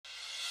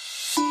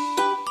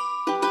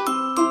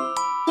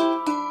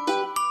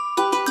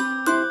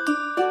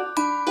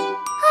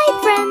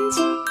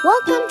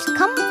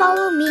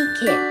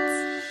kids.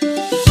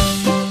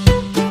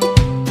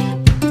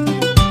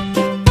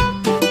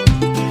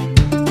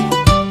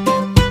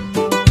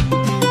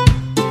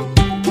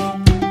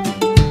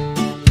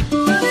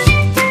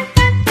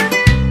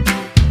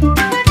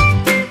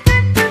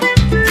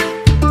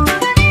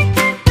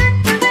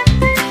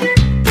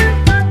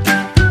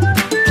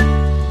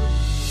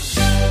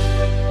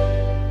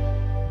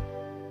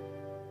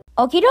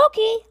 Okie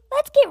dokie,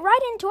 let's get right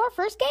into our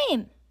first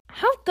game.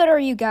 How good are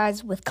you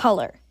guys with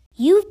color?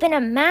 You've been a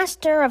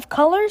master of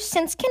colors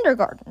since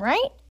kindergarten,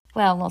 right?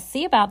 Well, we'll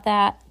see about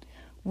that.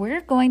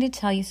 We're going to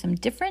tell you some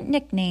different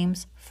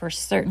nicknames for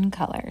certain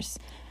colors.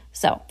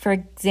 So, for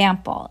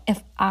example,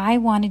 if I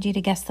wanted you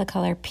to guess the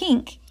color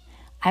pink,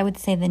 I would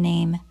say the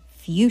name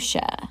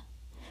fuchsia.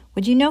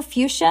 Would you know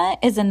fuchsia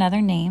is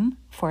another name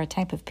for a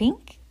type of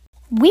pink?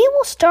 We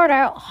will start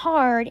out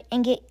hard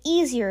and get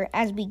easier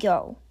as we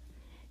go.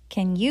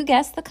 Can you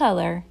guess the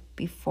color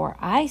before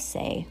I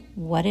say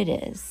what it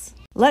is?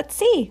 Let's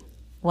see.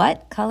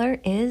 What color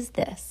is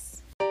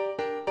this?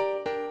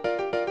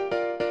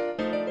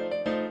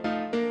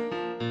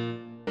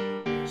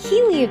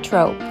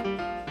 Heliotrope,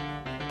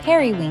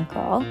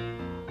 periwinkle,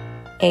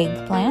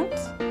 eggplant,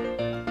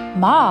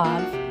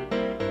 mauve,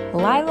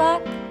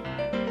 lilac,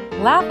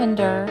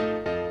 lavender,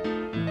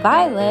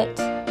 violet,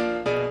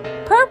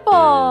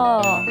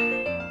 purple,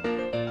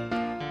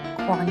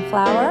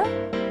 cornflower,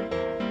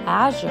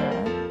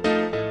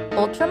 azure,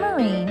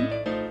 ultramarine,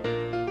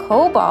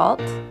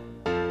 cobalt,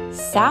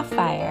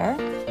 sapphire,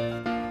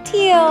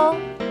 teal,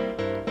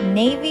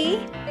 navy,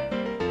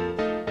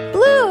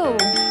 blue,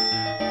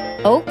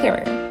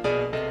 ochre,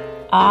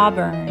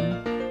 auburn,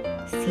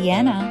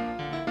 sienna,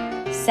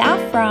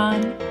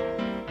 saffron,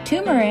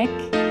 turmeric,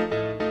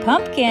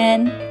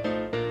 pumpkin,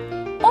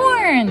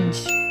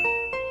 orange,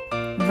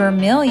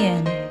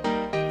 vermilion,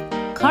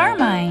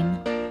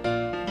 carmine,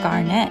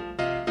 garnet,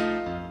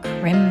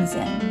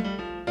 crimson,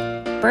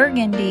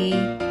 burgundy,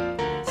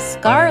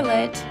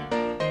 scarlet,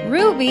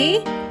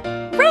 ruby,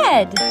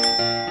 red,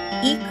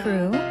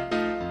 ecru,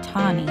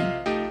 tawny,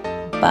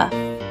 buff,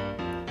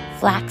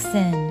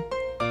 flaxen,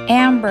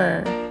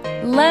 amber,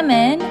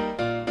 lemon,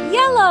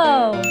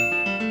 yellow,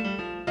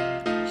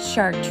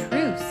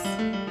 chartreuse,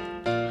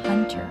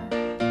 hunter,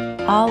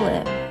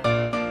 olive,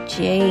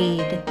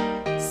 jade,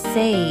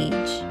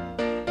 sage,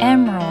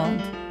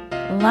 emerald,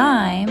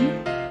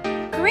 lime,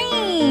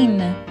 green.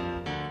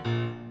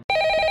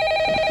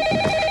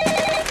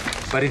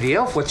 Buddy the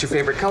Elf, what's your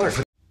favorite color?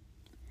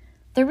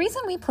 The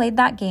reason we played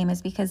that game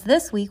is because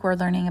this week we're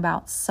learning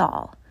about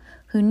Saul,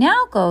 who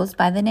now goes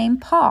by the name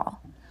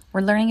Paul.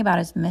 We're learning about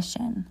his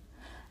mission.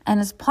 And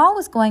as Paul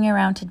was going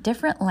around to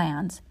different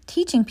lands,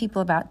 teaching people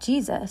about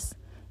Jesus,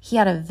 he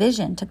had a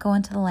vision to go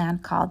into the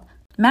land called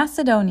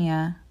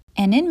Macedonia.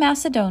 And in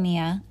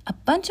Macedonia, a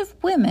bunch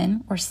of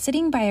women were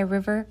sitting by a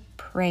river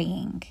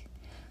praying.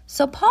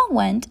 So Paul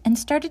went and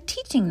started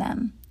teaching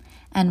them.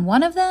 And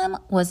one of them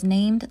was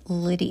named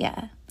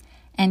Lydia.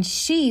 And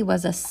she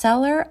was a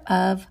seller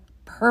of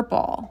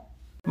purple.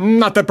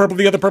 Not that purple,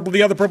 the other purple,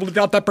 the other purple,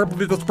 not that purple,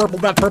 this purple,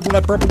 that purple,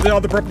 that purple, the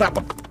other purple, that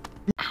one.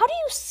 How do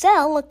you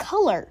sell a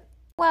color?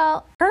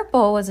 Well,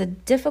 purple was a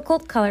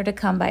difficult color to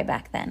come by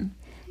back then,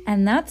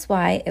 and that's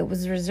why it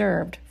was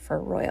reserved for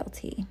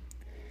royalty.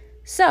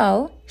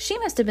 So, she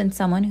must have been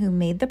someone who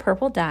made the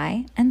purple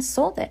dye and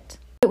sold it.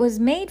 It was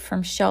made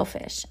from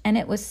shellfish, and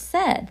it was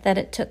said that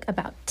it took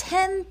about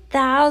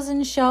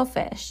 10,000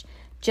 shellfish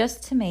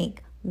just to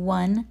make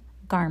one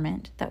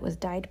garment that was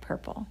dyed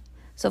purple.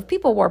 So if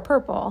people wore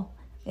purple,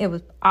 it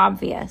was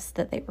obvious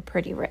that they were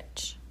pretty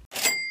rich.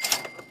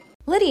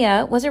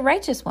 Lydia was a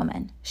righteous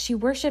woman. She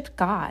worshiped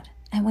God.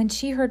 And when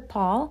she heard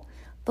Paul,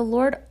 the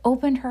Lord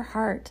opened her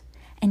heart,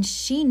 and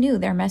she knew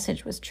their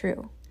message was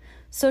true.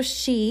 So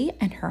she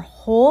and her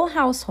whole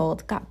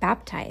household got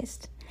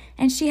baptized.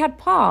 And she had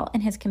Paul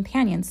and his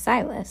companion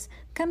Silas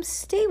come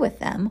stay with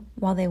them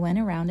while they went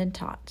around and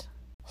taught.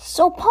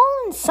 So Paul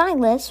and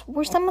Silas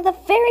were some of the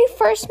very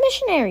first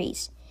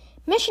missionaries.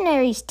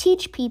 Missionaries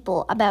teach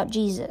people about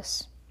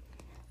Jesus.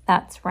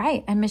 That's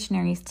right, and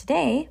missionaries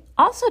today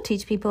also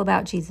teach people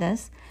about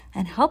Jesus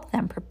and help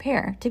them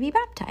prepare to be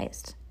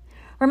baptized.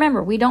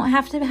 Remember, we don't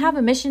have to have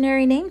a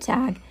missionary name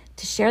tag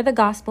to share the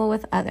gospel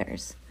with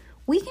others.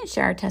 We can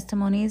share our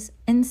testimonies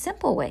in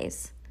simple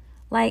ways,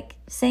 like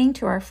saying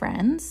to our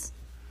friends,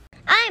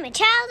 I'm a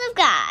child of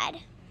God.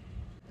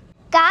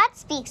 God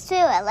speaks through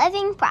a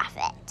living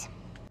prophet.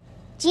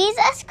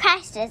 Jesus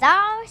Christ is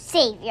our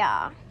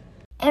Savior.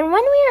 And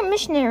when we are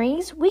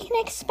missionaries, we can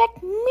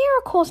expect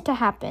miracles to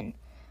happen.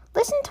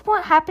 Listen to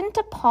what happened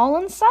to Paul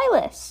and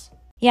Silas.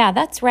 Yeah,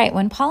 that's right.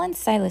 When Paul and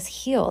Silas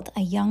healed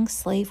a young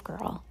slave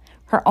girl,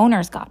 her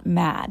owners got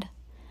mad.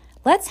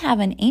 Let's have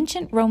an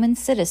ancient Roman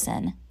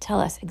citizen tell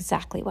us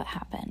exactly what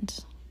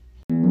happened.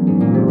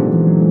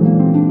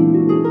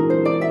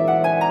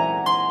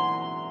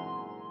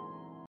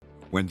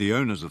 When the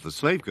owners of the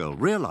slave girl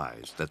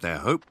realized that their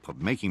hope of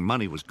making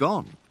money was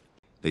gone,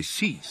 they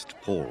seized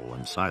Paul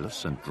and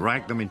Silas and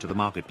dragged them into the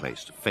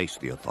marketplace to face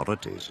the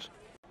authorities.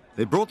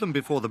 They brought them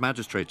before the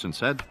magistrates and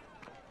said,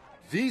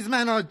 These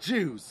men are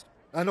Jews,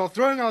 and are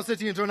throwing our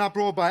city into an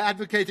uproar by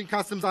advocating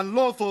customs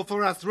unlawful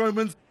for us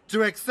Romans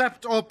to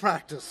accept or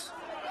practice.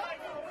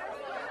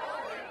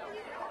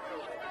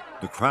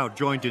 The crowd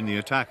joined in the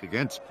attack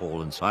against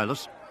Paul and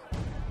Silas,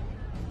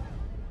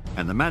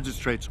 and the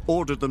magistrates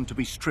ordered them to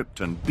be stripped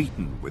and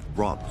beaten with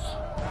rods.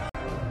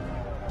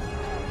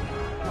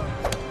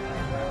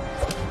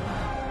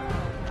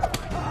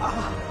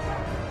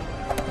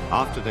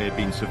 After they had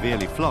been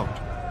severely flogged,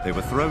 they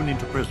were thrown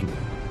into prison,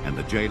 and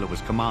the jailer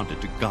was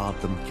commanded to guard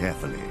them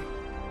carefully.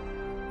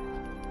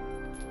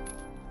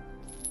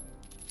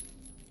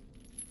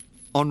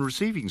 On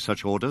receiving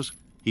such orders,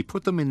 he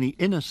put them in the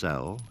inner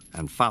cell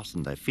and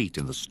fastened their feet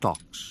in the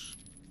stocks.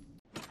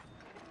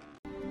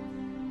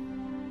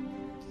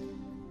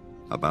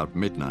 About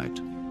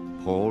midnight,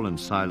 Paul and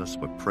Silas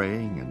were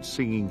praying and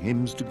singing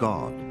hymns to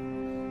God,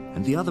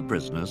 and the other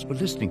prisoners were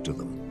listening to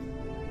them.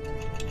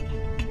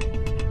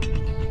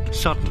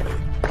 Suddenly,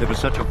 there was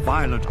such a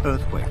violent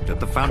earthquake that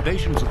the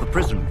foundations of the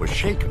prison were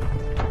shaken.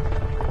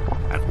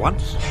 At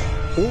once,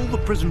 all the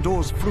prison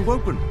doors flew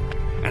open,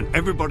 and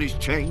everybody's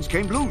chains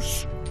came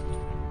loose.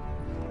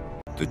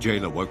 The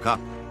jailer woke up.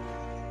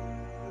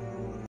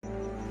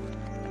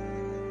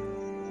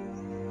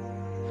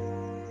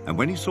 And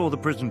when he saw the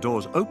prison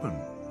doors open,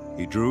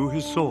 he drew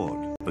his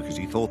sword because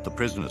he thought the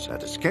prisoners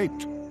had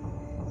escaped.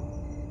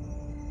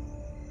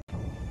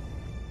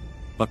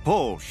 But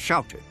Paul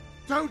shouted,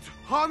 Don't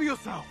harm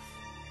yourself!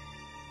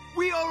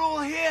 We are all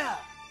here!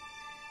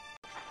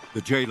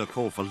 The jailer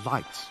called for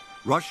lights,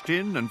 rushed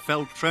in and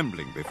fell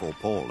trembling before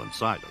Paul and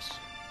Silas.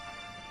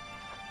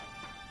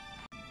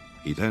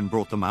 He then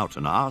brought them out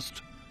and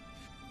asked,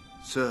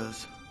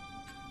 Sirs,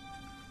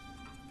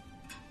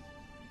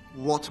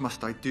 what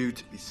must I do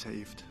to be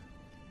saved?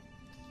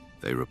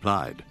 They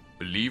replied,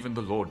 Believe in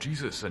the Lord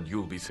Jesus and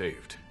you'll be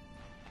saved.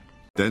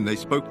 Then they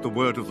spoke the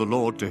word of the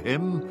Lord to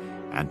him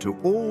and to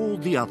all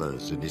the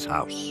others in his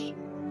house.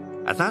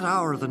 At that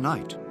hour of the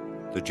night,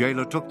 the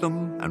jailer took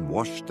them and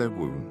washed their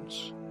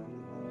wounds.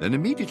 Then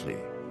immediately,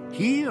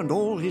 he and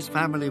all his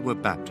family were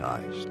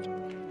baptized.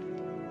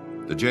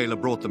 The jailer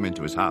brought them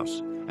into his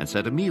house and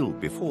set a meal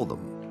before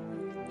them.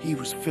 He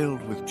was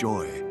filled with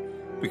joy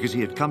because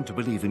he had come to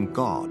believe in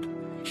God,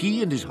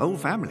 he and his whole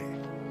family.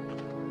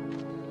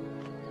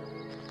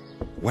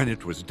 When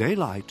it was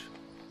daylight,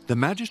 the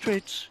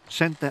magistrates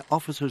sent their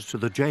officers to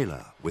the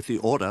jailer with the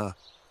order,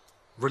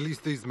 Release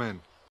these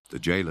men. The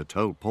jailer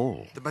told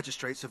Paul, The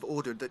magistrates have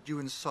ordered that you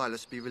and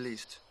Silas be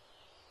released.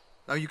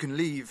 Now you can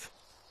leave.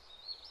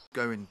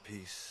 Go in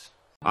peace.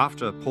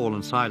 After Paul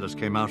and Silas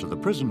came out of the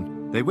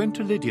prison, they went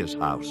to Lydia's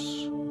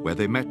house, where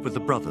they met with the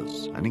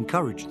brothers and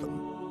encouraged them.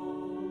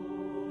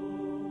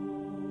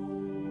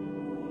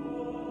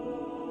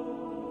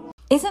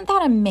 Isn't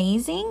that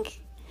amazing?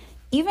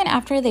 Even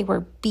after they were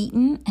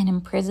beaten and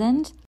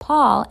imprisoned,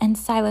 Paul and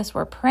Silas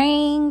were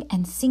praying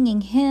and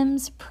singing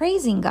hymns,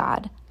 praising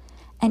God.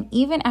 And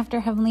even after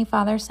Heavenly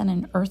Father sent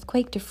an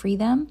earthquake to free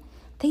them,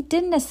 they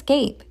didn't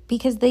escape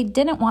because they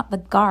didn't want the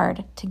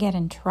guard to get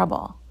in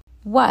trouble.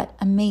 What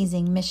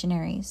amazing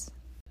missionaries.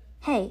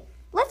 Hey,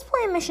 let's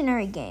play a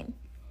missionary game.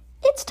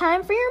 It's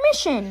time for your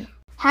mission.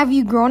 Have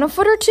you grown a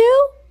foot or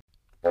two?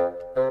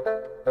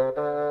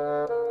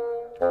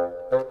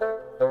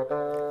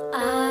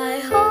 I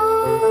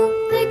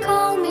hope they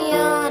call me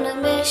on a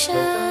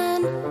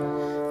mission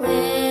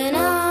when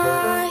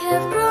I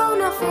have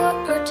grown a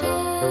foot or two.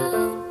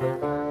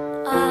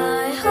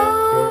 I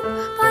hope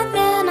by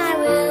then I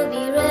will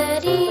be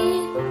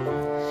ready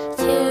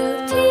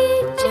to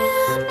teach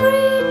and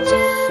preach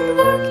and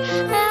work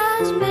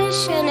as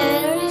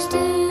missionaries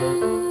do.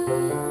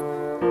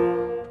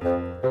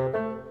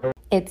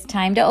 It's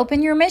time to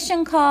open your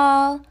mission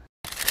call.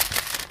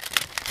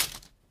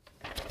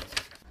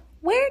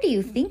 Where do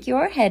you think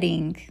you're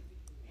heading?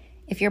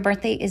 If your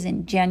birthday is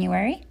in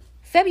January,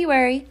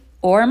 February,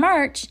 or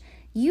March,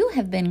 you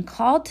have been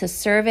called to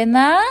serve in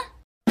the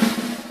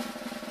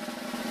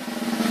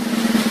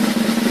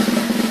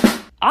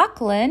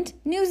Auckland,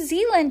 New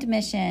Zealand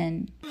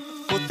mission.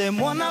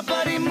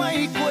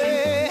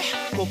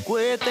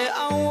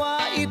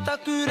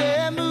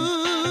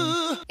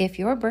 If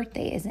your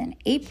birthday is in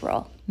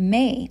April,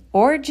 May,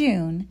 or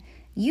June,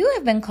 you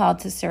have been called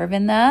to serve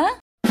in the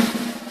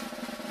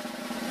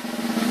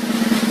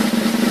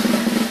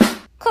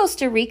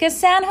Costa Rica,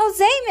 San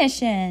Jose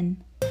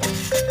mission.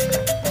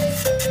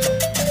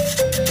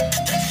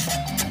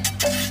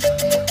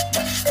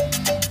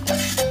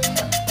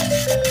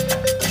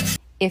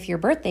 If your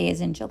birthday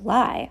is in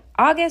July,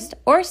 August,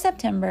 or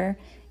September,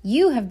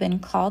 you have been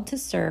called to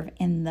serve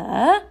in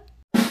the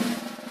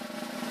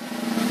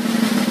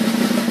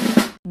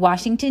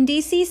Washington,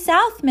 D.C.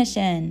 South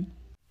mission.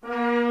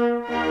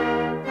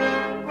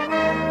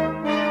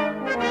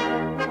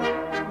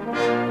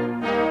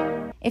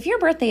 If your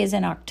birthday is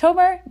in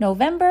October,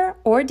 November,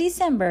 or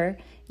December,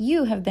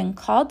 you have been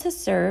called to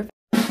serve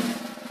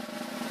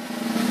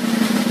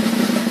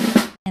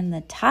in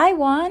the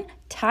Taiwan,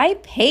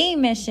 Taipei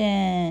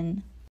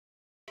mission.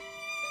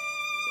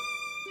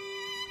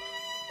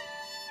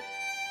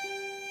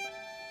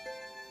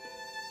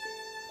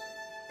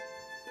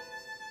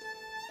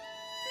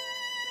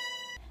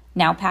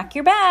 Now pack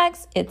your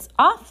bags. It's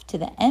off to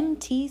the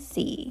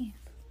MTC.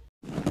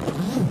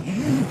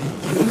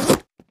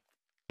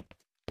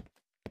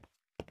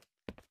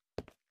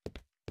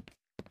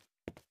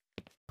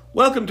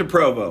 Welcome to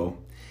Provo.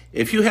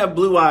 If you have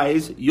blue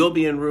eyes, you'll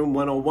be in room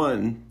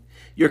 101.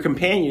 Your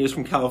companion is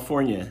from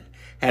California,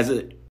 has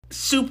a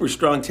super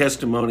strong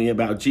testimony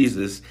about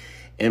Jesus,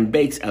 and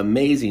bakes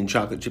amazing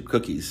chocolate chip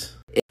cookies.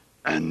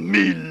 And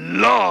me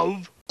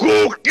love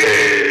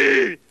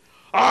cookie!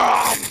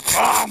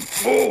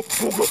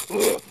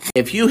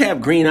 If you have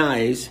green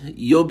eyes,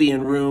 you'll be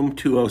in room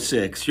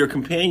 206. Your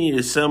companion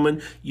is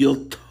someone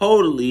you'll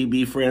totally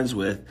be friends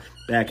with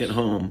back at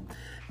home.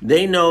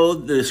 They know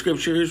the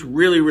scriptures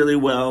really, really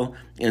well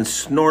and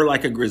snore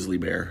like a grizzly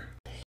bear.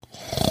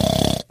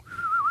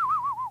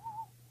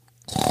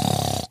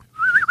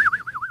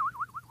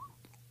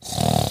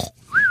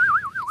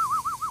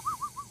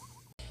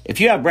 If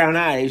you have brown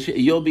eyes,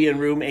 you'll be in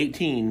room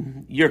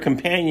 18. Your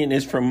companion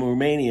is from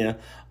Romania,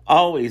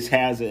 always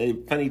has a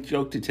funny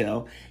joke to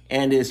tell,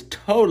 and is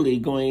totally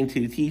going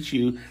to teach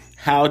you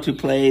how to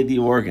play the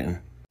organ.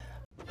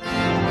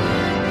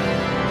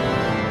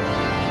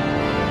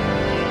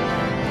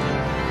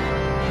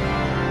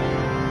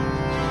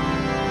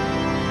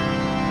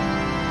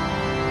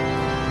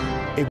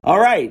 All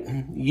right,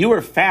 you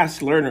are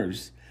fast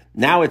learners.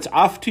 Now it's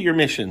off to your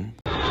mission.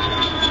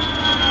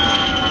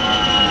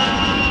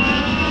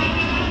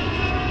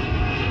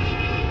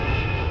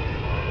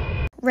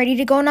 Ready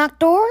to go knock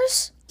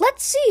doors?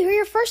 Let's see who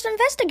your first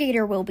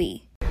investigator will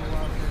be.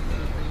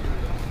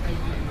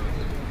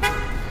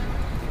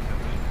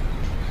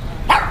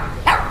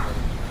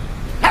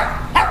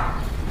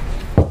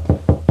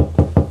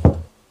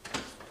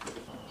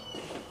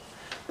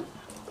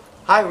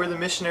 Hi, we're the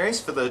missionaries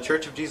for the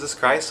Church of Jesus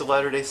Christ of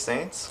Latter-day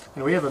Saints.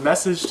 And we have a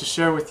message to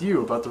share with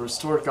you about the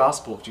restored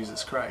gospel of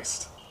Jesus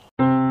Christ.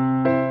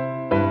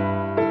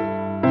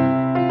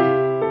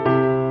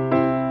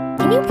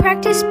 Can you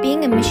practice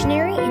being a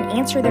missionary and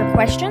answer their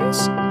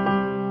questions?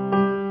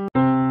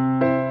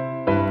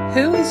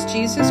 Who is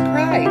Jesus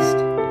Christ?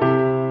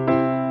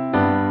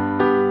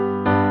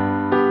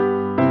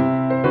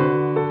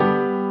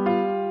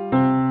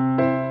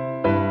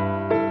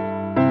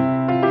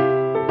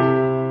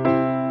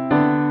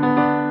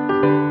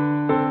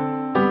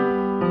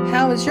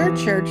 How is your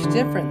church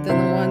different than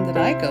the one that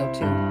I go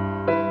to?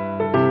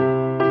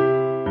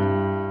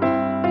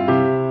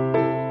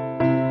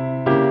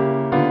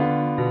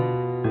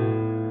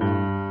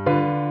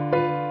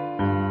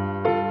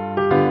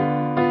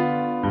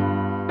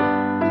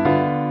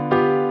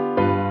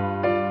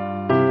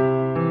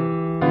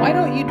 Why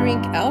don't you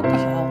drink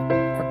alcohol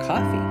or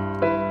coffee?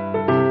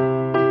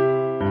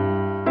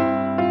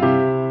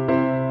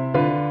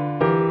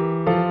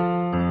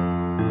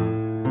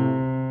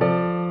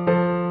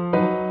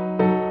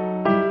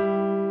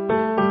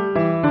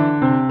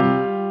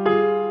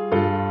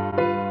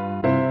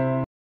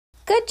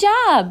 Good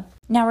job!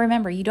 Now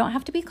remember, you don't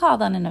have to be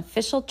called on an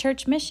official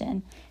church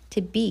mission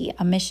to be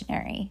a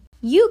missionary.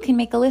 You can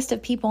make a list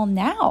of people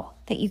now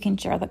that you can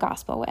share the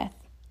gospel with.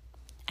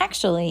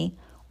 Actually,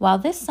 while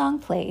this song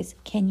plays,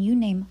 can you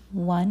name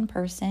one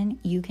person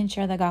you can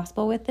share the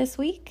gospel with this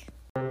week?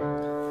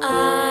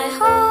 I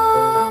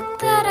hope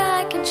that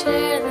I can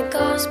share the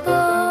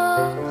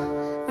gospel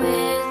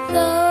with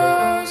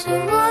those who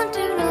want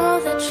to know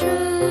the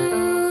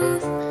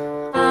truth.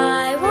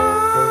 I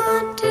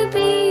want to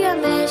be a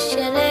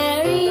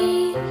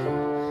missionary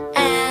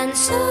and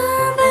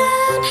serve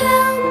and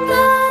help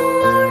the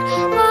Lord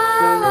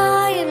while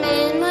I am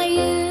in my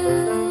youth.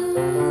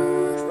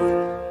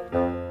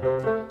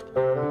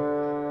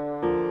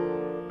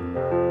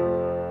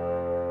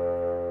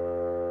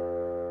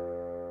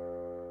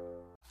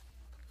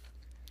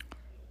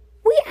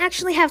 We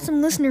actually have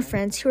some listener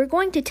friends who are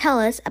going to tell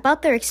us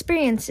about their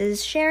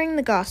experiences sharing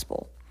the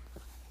gospel.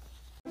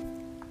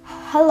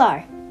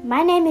 Hello,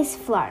 my name is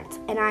Florence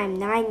and I am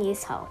 9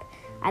 years old.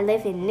 I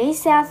live in New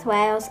South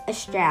Wales,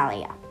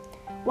 Australia.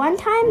 One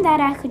time that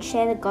I could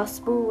share the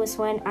gospel was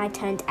when I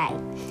turned 8.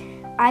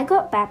 I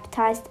got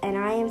baptized and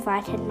I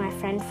invited my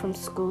friend from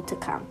school to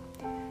come.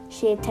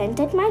 She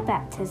attended my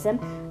baptism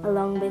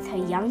along with her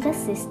younger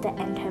sister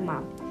and her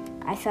mum.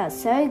 I felt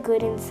so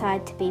good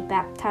inside to be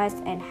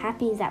baptized and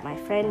happy that my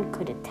friend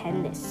could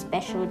attend this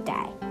special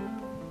day.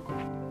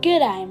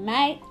 G'day,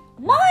 mate.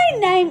 My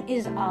name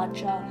is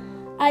Archer.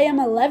 I am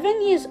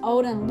 11 years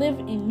old and live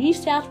in New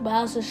South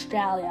Wales,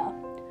 Australia.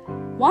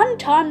 One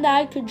time that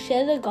I could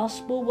share the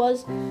gospel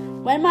was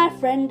when my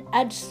friend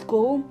at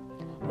school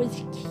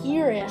was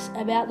curious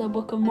about the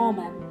Book of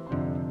Mormon.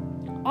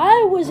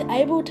 I was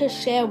able to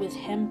share with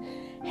him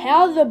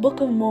how the Book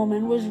of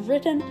Mormon was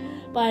written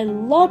by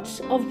lots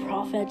of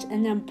prophets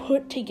and then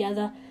put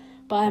together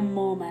by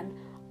Mormon.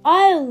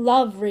 I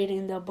love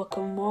reading the Book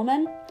of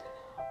Mormon.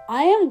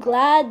 I am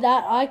glad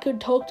that I could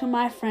talk to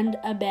my friend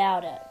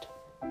about it.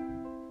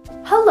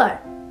 Hello,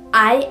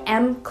 I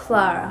am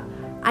Clara.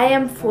 I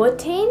am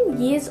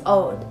 14 years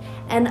old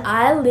and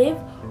I live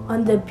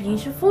on the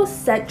beautiful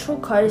Central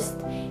Coast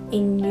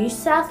in New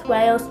South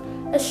Wales,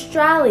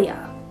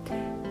 Australia.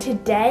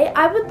 Today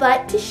I would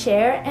like to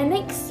share an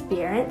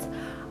experience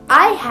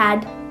I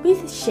had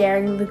with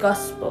sharing the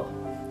gospel.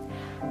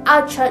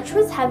 Our church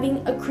was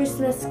having a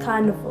Christmas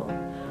carnival.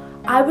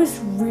 I was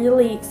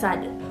really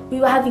excited. We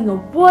were having a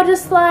water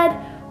slide,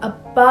 a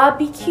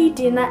barbecue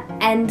dinner,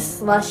 and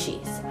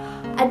slushies.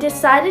 I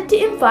decided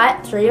to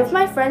invite 3 of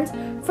my friends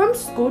from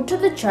school to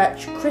the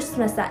church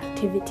Christmas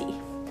activity.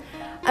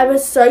 I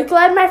was so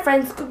glad my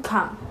friends could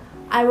come.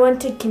 I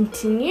want to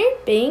continue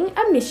being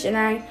a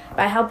missionary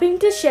by helping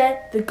to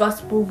share the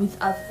gospel with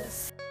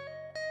others.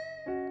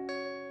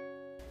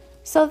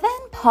 So then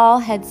Paul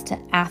heads to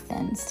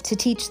Athens to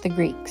teach the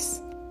Greeks.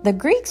 The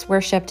Greeks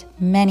worshipped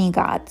many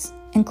gods,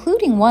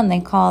 including one they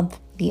called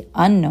the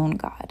unknown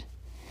God.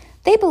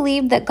 They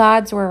believed that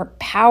gods were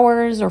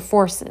powers or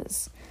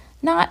forces,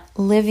 not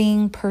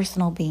living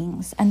personal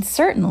beings, and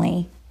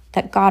certainly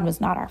that God was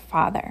not our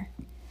Father.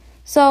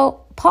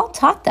 So Paul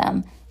taught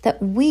them that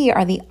we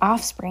are the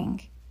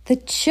offspring, the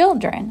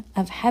children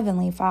of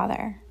Heavenly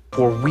Father.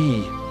 For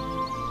we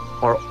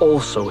are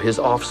also his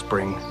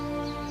offspring.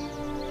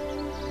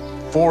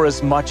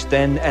 Forasmuch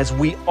then as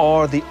we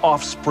are the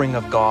offspring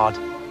of God,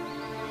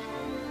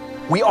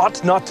 we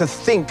ought not to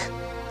think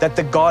that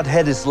the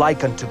Godhead is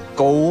like unto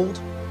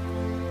gold,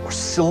 or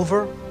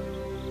silver,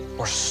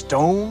 or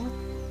stone,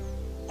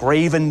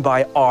 graven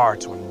by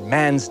art or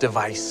man's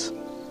device.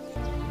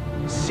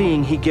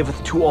 Seeing he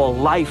giveth to all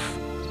life,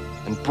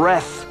 and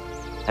breath,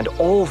 and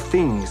all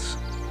things,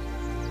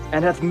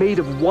 and hath made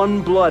of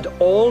one blood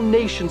all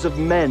nations of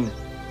men,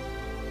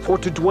 for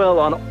to dwell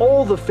on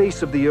all the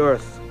face of the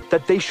earth,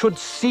 that they should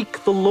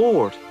seek the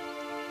Lord,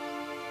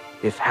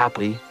 if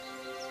haply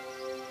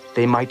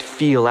they might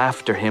feel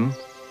after him,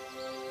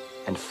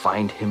 and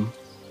find him,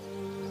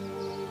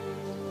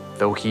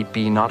 though he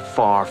be not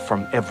far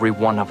from every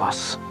one of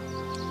us.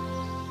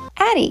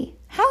 Addie,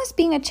 how is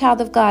being a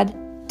child of God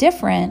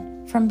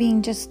different from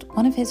being just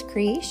one of his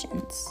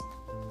creations?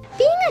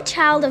 Being a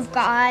child of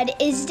God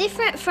is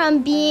different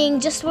from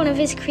being just one of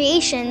his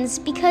creations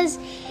because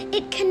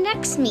it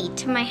connects me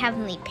to my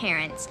heavenly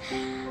parents.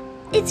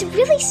 It's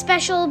really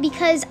special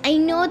because I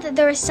know that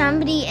there is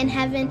somebody in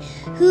heaven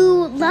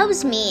who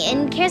loves me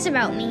and cares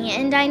about me,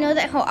 and I know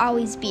that he'll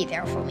always be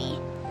there for me.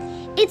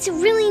 It's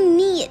really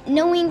neat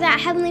knowing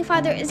that Heavenly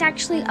Father is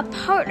actually a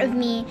part of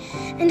me,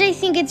 and I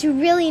think it's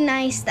really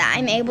nice that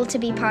I'm able to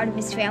be part of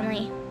his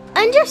family.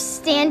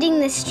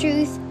 Understanding this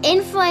truth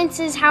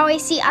influences how I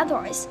see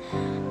others.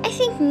 I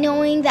think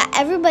knowing that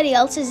everybody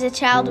else is a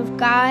child of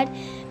God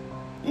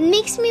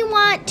makes me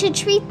want to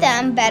treat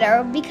them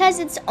better because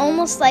it's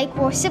almost like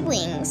we're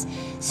siblings.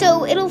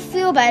 So it'll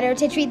feel better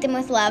to treat them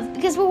with love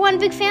because we're one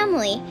big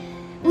family.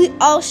 We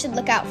all should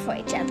look out for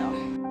each other.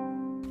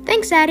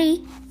 Thanks,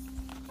 Addie.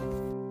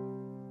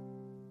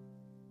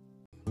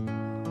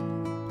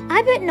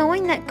 I bet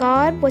knowing that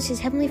God was his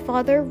heavenly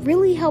Father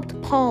really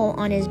helped Paul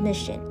on his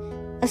mission,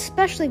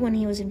 especially when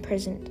he was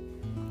imprisoned.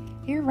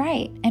 You're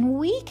right, and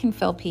we can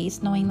feel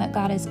peace knowing that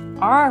God is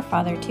our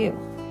Father too.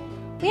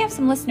 We have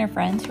some listener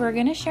friends who are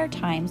going to share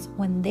times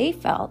when they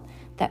felt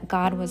that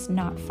God was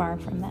not far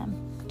from them,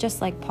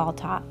 just like Paul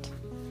taught.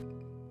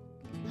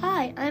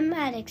 Hi, I'm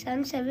Maddox.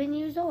 I'm 7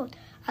 years old.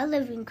 I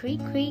live in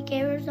Creek Creek,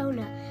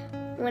 Arizona.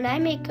 When I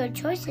make good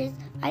choices,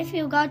 I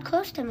feel God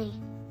close to me.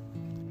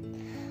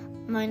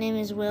 My name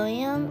is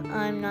William.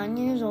 I'm 9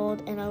 years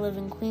old and I live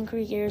in Queen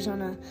Creek,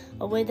 Arizona.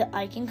 A way that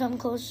I can come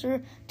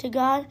closer to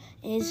God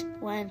is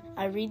when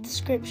I read the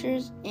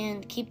scriptures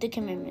and keep the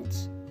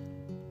commandments.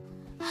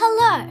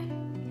 Hello,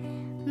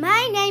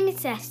 my name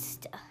is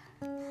Esther,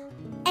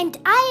 and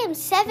I am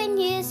 7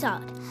 years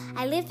old.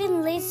 I live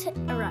in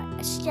Lisbon,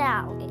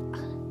 Australia.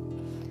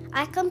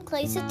 I come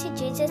closer to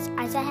Jesus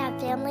as I have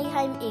family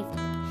home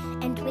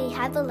evening, and we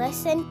have a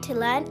lesson to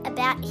learn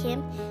about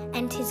him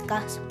and his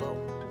gospel.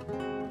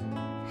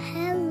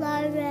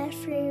 Hello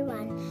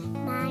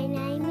everyone, my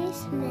name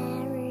is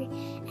Mary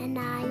and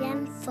I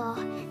am 4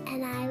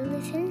 and I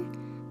live in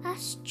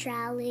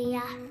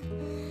Australia.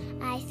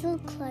 I feel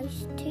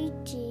close to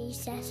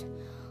Jesus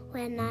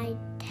when I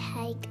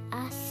take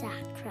a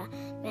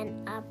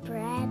sacrament of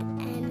bread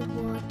and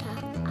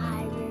water.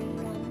 I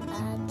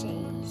remember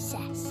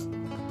Jesus.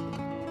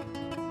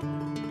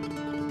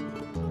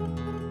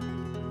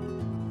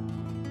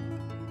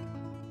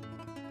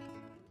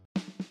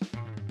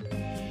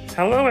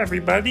 Hello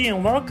everybody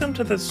and welcome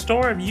to the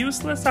store of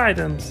useless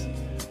items.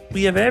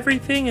 We have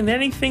everything and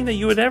anything that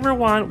you would ever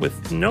want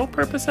with no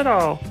purpose at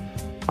all.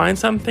 Find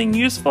something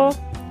useful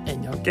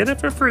and you'll get it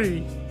for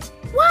free.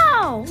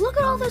 Wow, look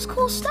at all this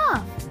cool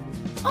stuff.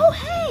 Oh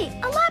hey,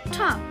 a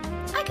laptop.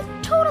 I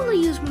could totally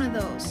use one of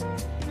those.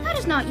 That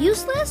is not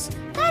useless,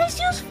 that is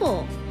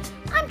useful.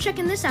 I'm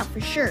checking this out for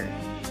sure.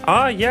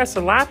 Ah yes,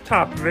 a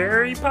laptop,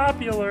 very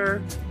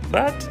popular.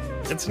 But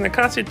it's gonna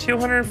cost you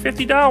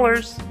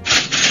 $250.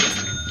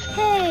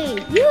 Hey,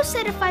 you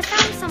said if I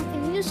found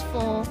something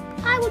useful,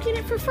 I would get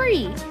it for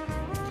free.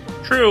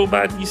 True,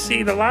 but you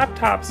see the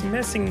laptop's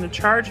missing the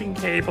charging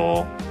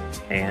cable,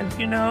 and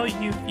you know,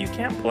 you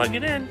can't plug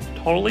it in.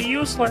 Totally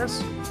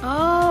useless.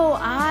 Oh,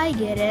 I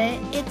get it.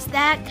 It's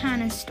that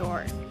kind of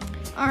store.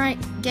 Alright,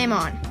 game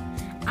on.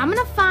 I'm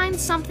gonna find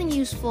something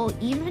useful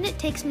even if it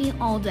takes me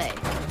all day.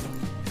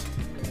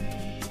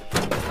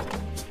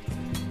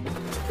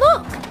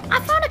 Look! I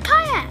found a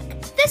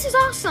kayak! This is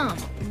awesome!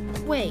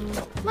 Wait,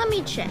 let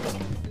me check.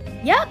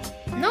 Yep,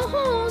 no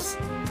holes.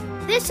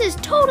 This is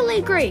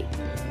totally great.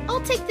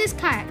 I'll take this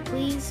kayak,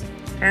 please.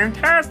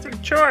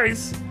 Fantastic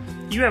choice.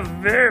 You have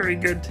very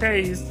good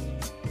taste.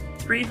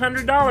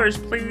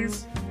 $300,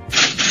 please.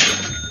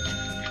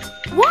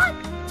 What?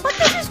 But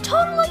this is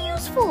totally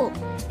useful.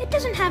 It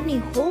doesn't have any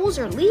holes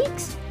or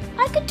leaks.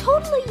 I could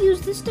totally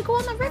use this to go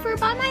on the river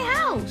by my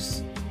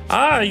house.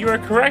 Ah, you are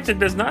correct. It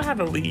does not have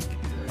a leak.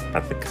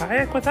 But the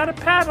kayak without a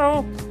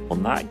paddle will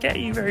not get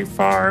you very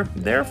far.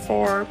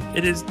 Therefore,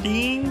 it is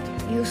deemed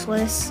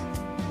useless.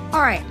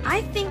 Alright,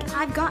 I think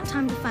I've got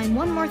time to find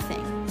one more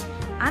thing.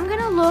 I'm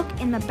gonna look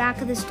in the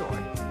back of the store.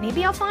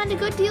 Maybe I'll find a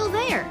good deal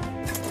there.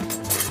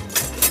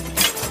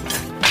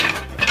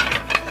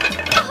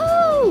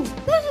 Oh,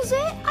 this is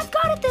it! I've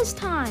got it this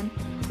time!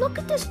 Look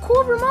at this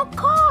cool remote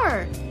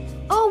car!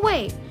 Oh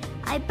wait,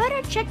 I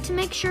better check to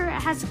make sure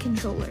it has a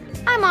controller.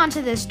 I'm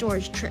onto this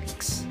store's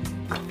tricks.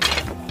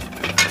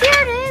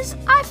 Here it is!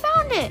 I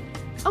found it!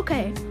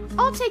 Okay,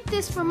 I'll take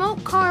this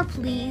remote car,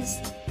 please.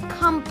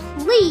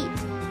 Complete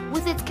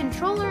with its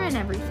controller and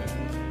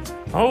everything.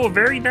 Oh,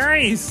 very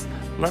nice.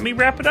 Let me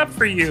wrap it up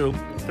for you.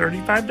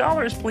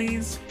 $35,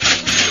 please.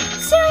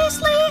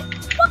 Seriously?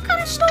 What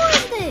kind of store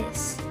is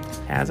this?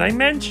 As I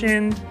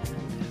mentioned,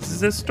 this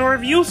is a store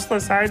of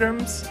useless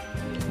items.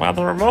 While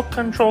the remote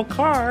control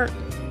car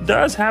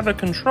does have a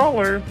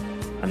controller,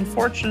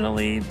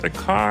 unfortunately, the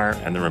car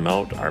and the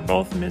remote are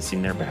both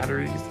missing their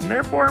batteries, and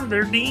therefore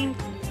they're deemed...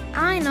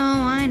 I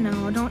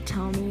know, don't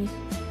tell me.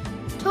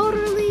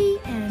 Totally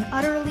and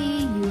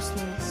utterly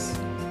useless.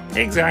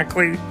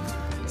 Exactly.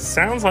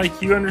 Sounds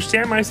like you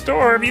understand my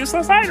store of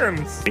useless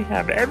items. We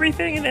have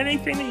everything and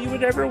anything that you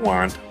would ever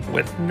want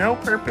with no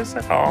purpose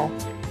at all.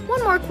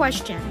 One more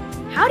question.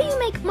 How do you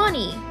make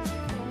money?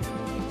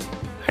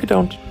 I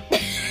don't.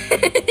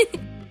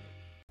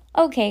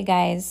 Okay,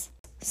 guys.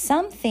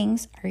 Some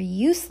things are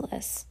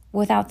useless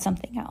without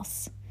something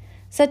else,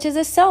 such as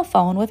a cell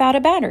phone without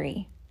a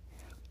battery.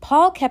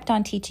 Paul kept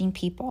on teaching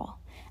people,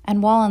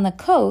 and while on the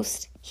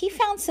coast, he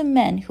found some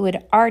men who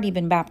had already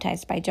been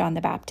baptized by John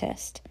the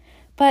Baptist.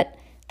 But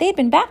they had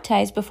been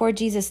baptized before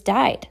Jesus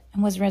died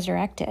and was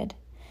resurrected.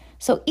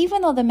 So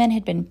even though the men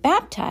had been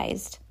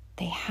baptized,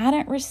 they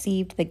hadn't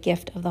received the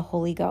gift of the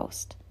Holy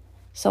Ghost.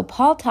 So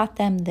Paul taught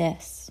them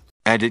this.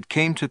 And it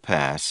came to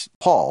pass,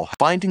 Paul,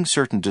 finding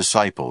certain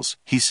disciples,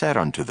 he said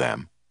unto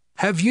them,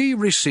 Have ye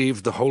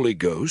received the Holy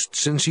Ghost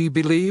since ye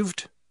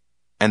believed?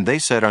 And they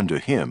said unto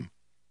him,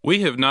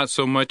 We have not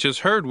so much as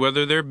heard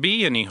whether there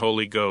be any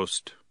Holy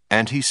Ghost.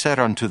 And he said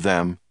unto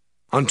them,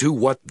 Unto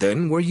what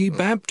then were ye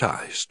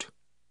baptized?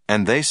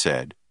 And they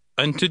said,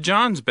 Unto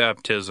John's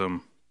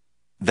baptism.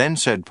 Then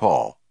said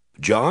Paul,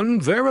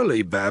 John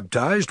verily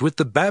baptized with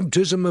the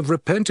baptism of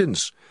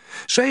repentance,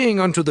 saying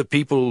unto the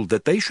people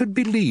that they should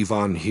believe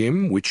on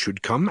him which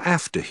should come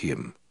after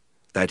him,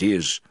 that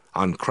is,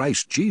 on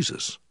Christ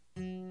Jesus.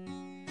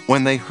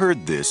 When they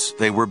heard this,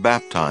 they were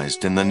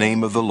baptized in the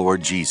name of the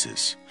Lord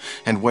Jesus.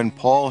 And when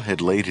Paul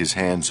had laid his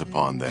hands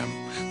upon them,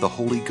 the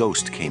Holy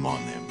Ghost came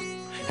on them,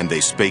 and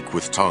they spake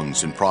with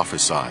tongues and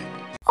prophesied.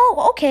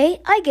 Oh, okay,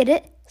 I get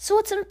it. So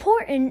it's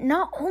important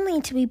not only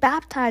to be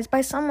baptized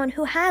by someone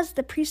who has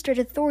the priesthood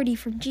authority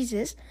from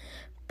Jesus,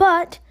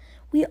 but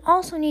we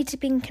also need to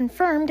be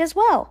confirmed as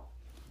well.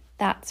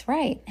 That's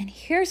right. And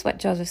here's what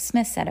Joseph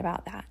Smith said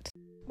about that.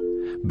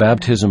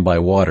 Baptism by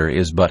water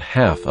is but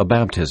half a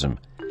baptism,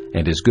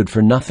 and is good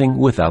for nothing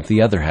without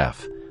the other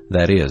half,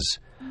 that is,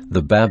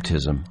 the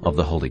baptism of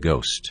the Holy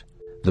Ghost.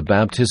 The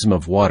baptism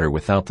of water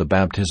without the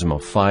baptism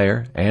of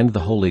fire and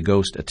the Holy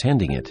Ghost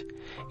attending it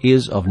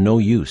is of no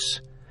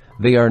use.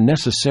 They are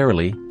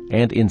necessarily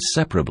and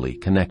inseparably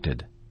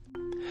connected.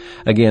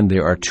 Again,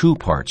 there are two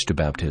parts to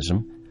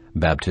baptism,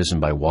 baptism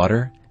by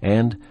water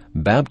and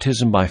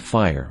baptism by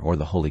fire or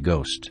the Holy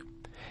Ghost.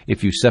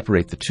 If you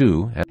separate the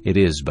two, it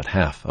is but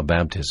half a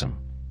baptism.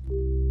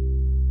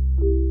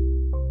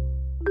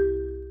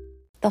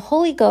 The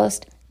Holy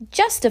Ghost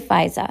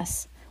justifies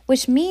us,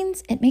 which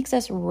means it makes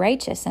us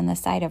righteous in the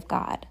sight of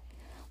God.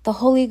 The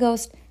Holy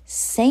Ghost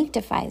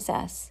sanctifies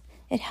us.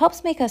 It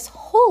helps make us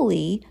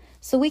holy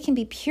so we can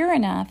be pure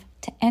enough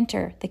to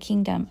enter the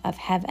kingdom of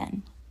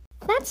heaven.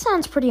 That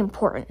sounds pretty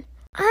important.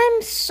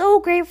 I'm so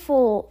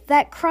grateful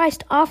that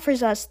Christ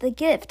offers us the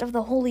gift of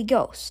the Holy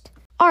Ghost.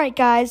 All right,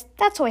 guys,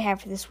 that's all I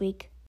have for this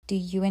week. Do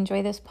you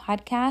enjoy this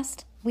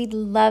podcast? We'd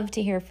love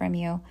to hear from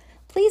you.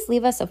 Please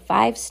leave us a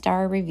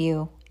 5-star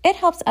review. It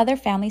helps other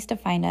families to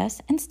find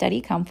us and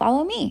study Come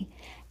Follow Me.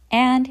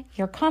 And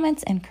your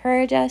comments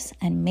encourage us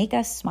and make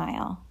us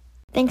smile.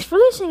 Thanks for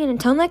listening, and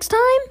until next time.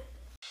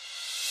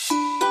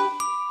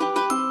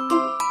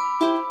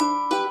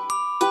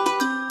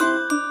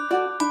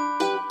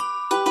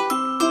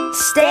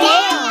 Stay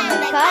on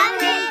the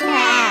covenant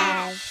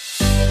path.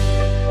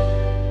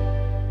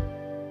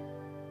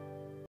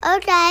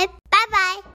 Okay.